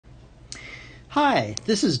Hi,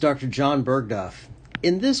 this is Dr. John Bergdorf.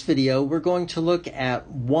 In this video, we're going to look at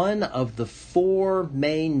one of the four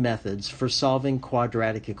main methods for solving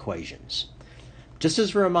quadratic equations. Just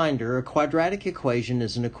as a reminder, a quadratic equation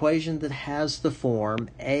is an equation that has the form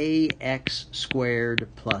ax squared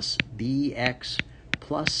plus bx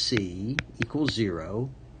plus c equals 0.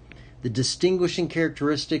 The distinguishing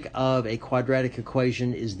characteristic of a quadratic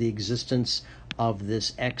equation is the existence of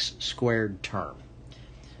this x squared term.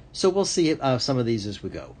 So we'll see some of these as we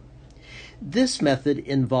go. This method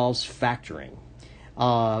involves factoring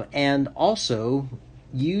and also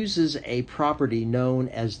uses a property known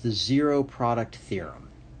as the zero product theorem.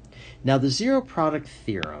 Now, the zero product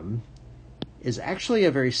theorem is actually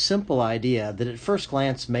a very simple idea that at first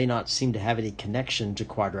glance may not seem to have any connection to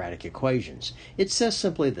quadratic equations. It says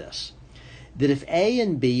simply this, that if a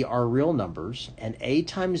and b are real numbers and a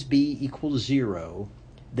times b equals 0,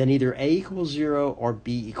 then either a equals 0 or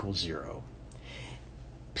b equals 0.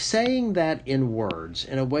 Saying that in words,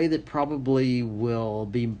 in a way that probably will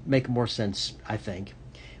make more sense, I think,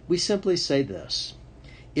 we simply say this.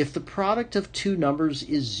 If the product of two numbers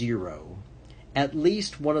is 0, at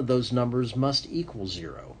least one of those numbers must equal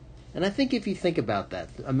 0. And I think if you think about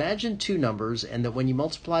that, imagine two numbers and that when you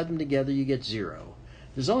multiply them together you get 0.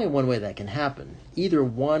 There's only one way that can happen. Either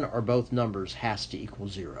one or both numbers has to equal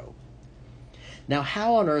 0. Now,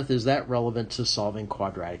 how on earth is that relevant to solving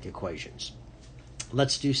quadratic equations?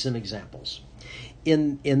 Let's do some examples.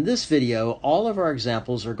 In this video, all of our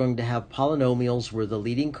examples are going to have polynomials where the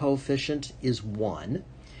leading coefficient is 1.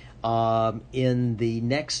 In the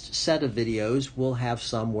next set of videos, we'll have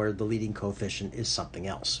some where the leading coefficient is something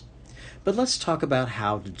else. But let's talk about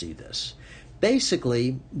how to do this.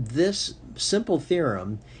 Basically, this simple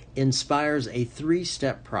theorem inspires a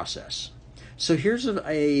three-step process. So here's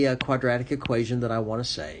a quadratic equation that I want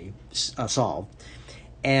to solve.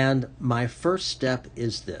 And my first step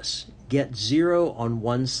is this. Get 0 on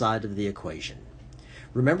one side of the equation.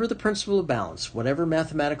 Remember the principle of balance. Whatever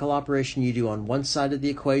mathematical operation you do on one side of the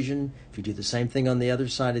equation, if you do the same thing on the other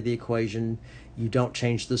side of the equation, you don't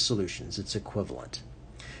change the solutions. It's equivalent.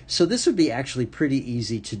 So this would be actually pretty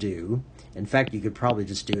easy to do. In fact, you could probably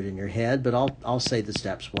just do it in your head, but I'll say the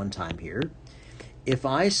steps one time here. If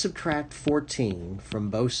I subtract 14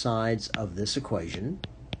 from both sides of this equation,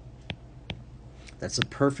 that's a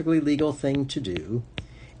perfectly legal thing to do,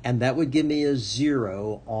 and that would give me a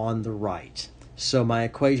 0 on the right. So my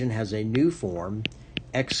equation has a new form,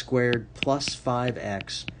 x squared plus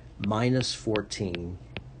 5x minus 14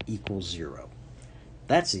 equals 0.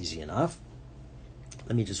 That's easy enough.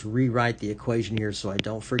 Let me just rewrite the equation here so I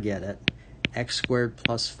don't forget it. X squared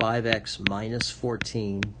plus 5x minus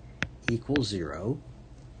 14 equals 0.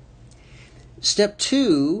 Step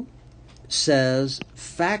 2 says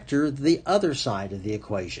factor the other side of the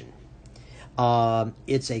equation.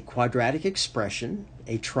 It's a quadratic expression,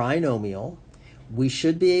 a trinomial. We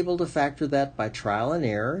should be able to factor that by trial and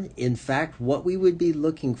error. In fact, what we would be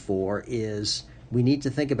looking for is we need to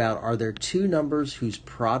think about, are there two numbers whose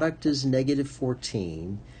product is negative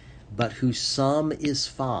 14 but whose sum is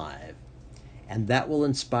 5? And that will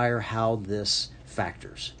inspire how this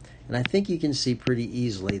factors. And I think you can see pretty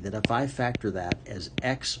easily that if I factor that as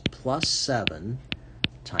x plus 7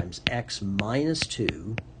 times x minus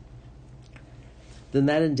 2, then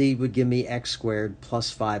that indeed would give me x squared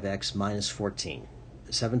plus 5x minus 14.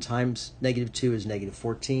 7 times negative 2 is negative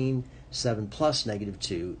 14. 7 plus negative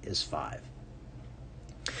 2 is 5.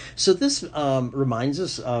 So this reminds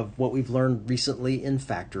us of what we've learned recently in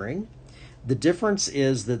factoring. The difference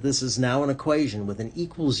is that this is now an equation with an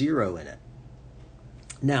equal 0 in it.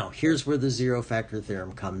 Now, here's where the zero factor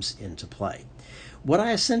theorem comes into play. What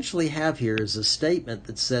I essentially have here is a statement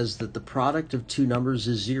that says that the product of two numbers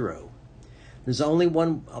is 0. There's only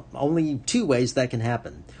two ways that can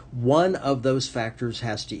happen. One of those factors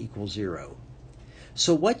has to equal 0.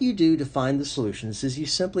 So what you do to find the solutions is you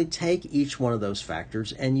simply take each one of those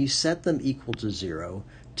factors and you set them equal to 0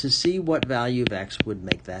 to see what value of x would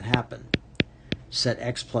make that happen. Set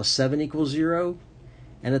x plus 7 equals 0,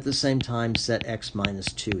 and at the same time set x minus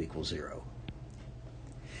 2 equals 0.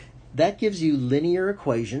 That gives you linear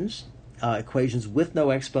equations, equations with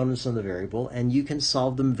no exponents on the variable, and you can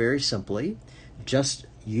solve them very simply. Just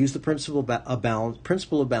use the principle of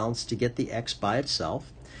balance to get the x by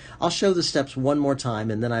itself. I'll show the steps one more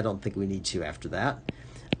time, and then I don't think we need to after that.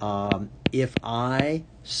 If I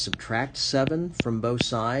subtract 7 from both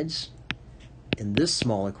sides in this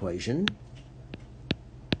small equation,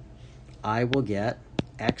 I will get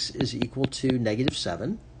x is equal to negative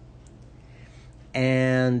 7.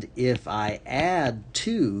 And if I add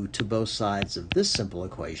 2 to both sides of this simple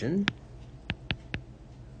equation,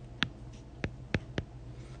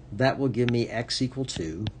 That will give me x equal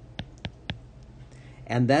 2.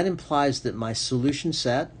 And that implies that my solution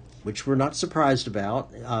set, which we're not surprised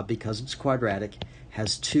about because it's quadratic,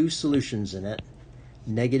 has two solutions in it,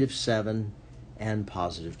 -7 and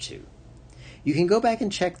 +2. You can go back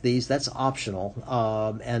and check these. That's optional,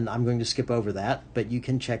 and I'm going to skip over that, but you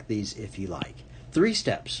can check these if you like. 3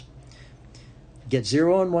 steps. Get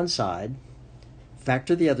 0 on one side,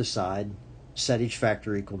 factor the other side, set each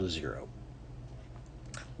factor equal to 0.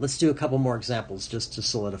 Let's do a couple more examples just to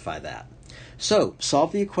solidify that. So,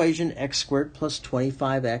 solve the equation x squared plus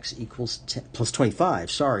 25x equals plus 25,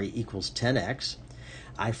 equals 10x.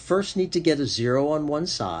 I first need to get a 0 on one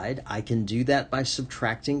side. I can do that by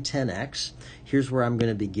subtracting 10x. Here's where I'm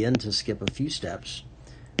going to begin to skip a few steps.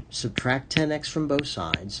 Subtract 10x from both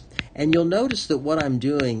sides. And you'll notice that what I'm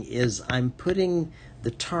doing is I'm putting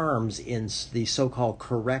the terms in the so-called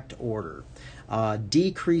correct order.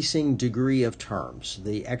 Decreasing degree of terms,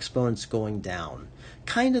 the exponents going down.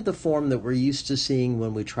 Kind of the form that we're used to seeing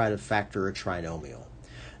when we try to factor a trinomial.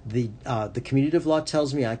 The commutative law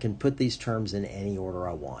tells me I can put these terms in any order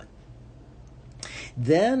I want.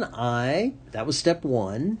 Then that was step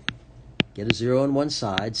 1, get a 0 on one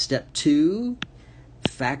side. Step 2,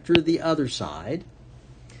 factor the other side.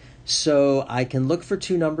 So I can look for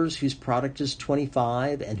two numbers whose product is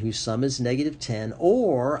 25 and whose sum is -10,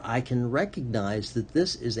 or I can recognize that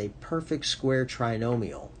this is a perfect square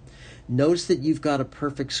trinomial. Notice that you've got a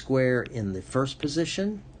perfect square in the first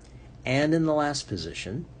position and in the last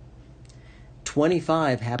position.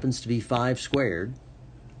 25 happens to be 5 squared,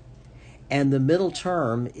 and the middle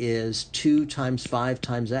term is 2 times 5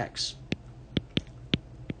 times x.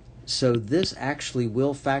 So this actually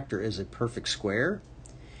will factor as a perfect square.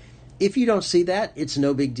 If you don't see that, it's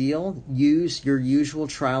no big deal. Use your usual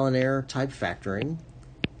trial and error type factoring.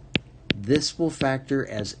 This will factor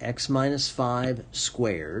as x minus 5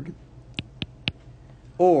 squared,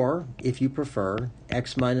 or, if you prefer,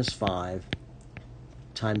 x minus 5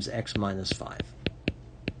 times x minus 5.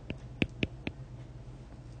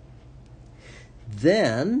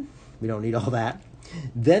 Then, we don't need all that.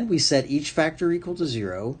 Then we set each factor equal to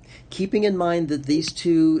 0, keeping in mind that these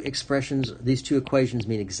two equations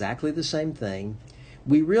mean exactly the same thing.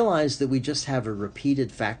 We realize that we just have a repeated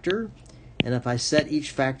factor, and if I set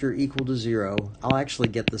each factor equal to 0, I'll actually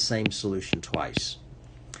get the same solution twice.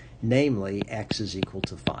 Namely, x is equal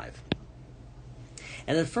to 5.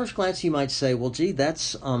 And at first glance you might say, well, gee,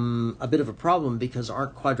 that's a bit of a problem because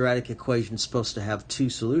aren't quadratic equations supposed to have two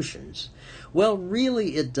solutions? Well,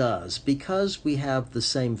 really it does. Because we have the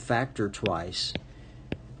same factor twice,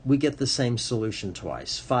 we get the same solution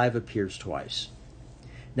twice. 5 appears twice.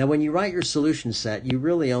 Now when you write your solution set, you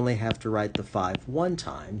really only have to write the 5 one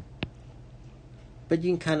time, but you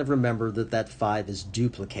can kind of remember that that 5 is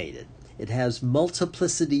duplicated. It has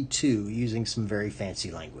multiplicity 2 using some very fancy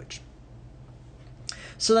language.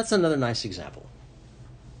 So that's another nice example.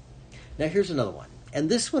 Now here's another one. And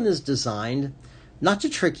this one is designed not to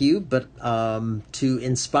trick you, but to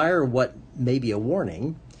inspire what may be a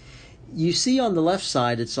warning. You see on the left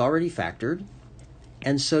side it's already factored.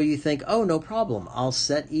 And so you think, oh, no problem. I'll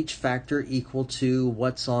set each factor equal to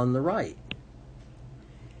what's on the right.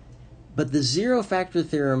 But the zero factor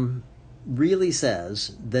theorem really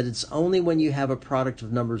says that it's only when you have a product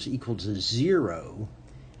of numbers equal to 0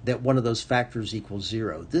 that one of those factors equals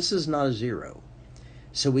 0. This is not a 0.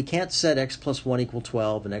 So we can't set x plus 1 equal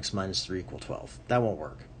 12 and x minus 3 equal 12. That won't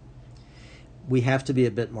work. We have to be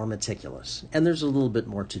a bit more meticulous. And there's a little bit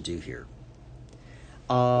more to do here.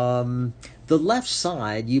 The left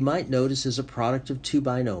side, you might notice, is a product of two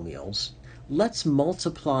binomials. Let's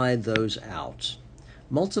multiply those out.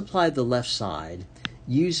 Multiply the left side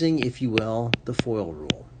using, if you will, the FOIL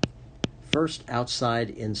rule. First outside,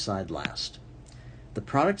 inside last. The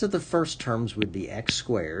product of the first terms would be x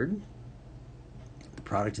squared. The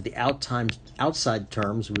product of the outside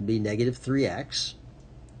terms would be -3x.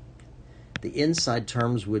 The inside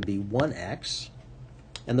terms would be 1x.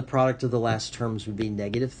 And the product of the last terms would be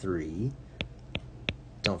 -3.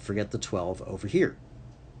 Don't forget the 12 over here.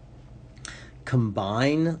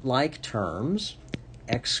 Combine like terms.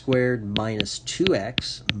 X squared minus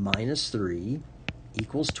 2x minus 3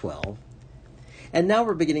 equals 12. And now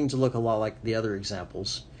we're beginning to look a lot like the other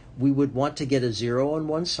examples. We would want to get a 0 on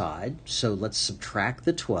one side, so let's subtract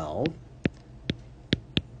the 12.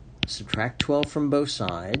 Subtract 12 from both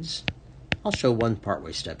sides. I'll show one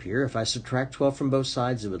partway step here. If I subtract 12 from both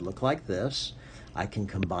sides, it would look like this. I can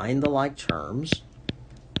combine the like terms.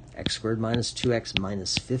 X squared minus 2x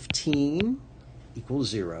minus 15 equals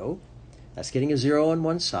 0. That's getting a 0 on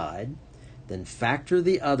one side. Then factor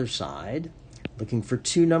the other side. Looking for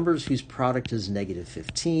two numbers whose product is negative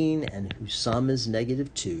 15 and whose sum is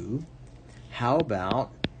negative 2. How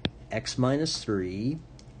about x minus 3,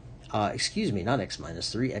 not x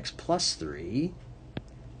minus 3, x plus 3,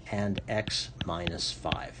 and x minus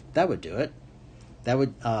 5. That would do it. That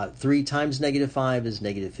would 3 times negative 5 is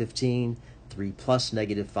negative 15. 3 plus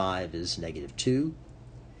negative 5 is negative 2.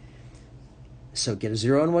 So get a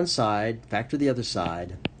 0 on one side, factor the other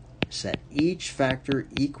side, set each factor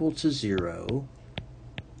equal to 0,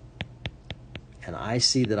 and I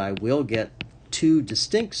see that I will get two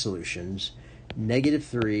distinct solutions, negative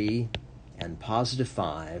 3 and positive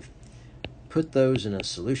 5. Put those in a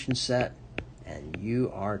solution set, and you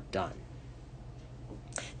are done.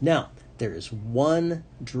 Now, there is one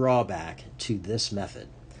drawback to this method.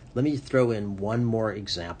 Let me throw in one more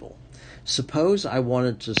example. Suppose I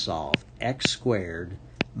wanted to solve x squared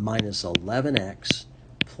minus 11x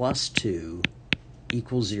plus 2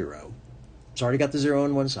 equals 0. It's already got the 0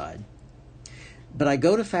 on one side. But I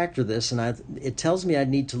go to factor this, and it tells me I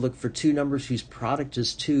need to look for two numbers whose product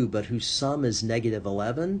is 2 but whose sum is negative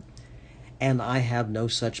 11, and I have no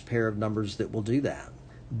such pair of numbers that will do that.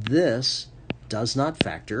 This does not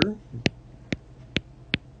factor,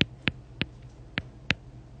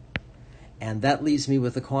 and that leaves me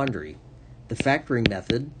with a quandary. The factoring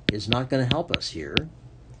method is not going to help us here.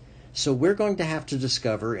 So we're going to have to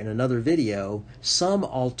discover in another video some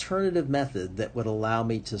alternative method that would allow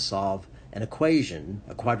me to solve an equation,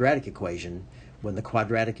 a quadratic equation, when the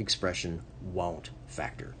quadratic expression won't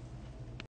factor.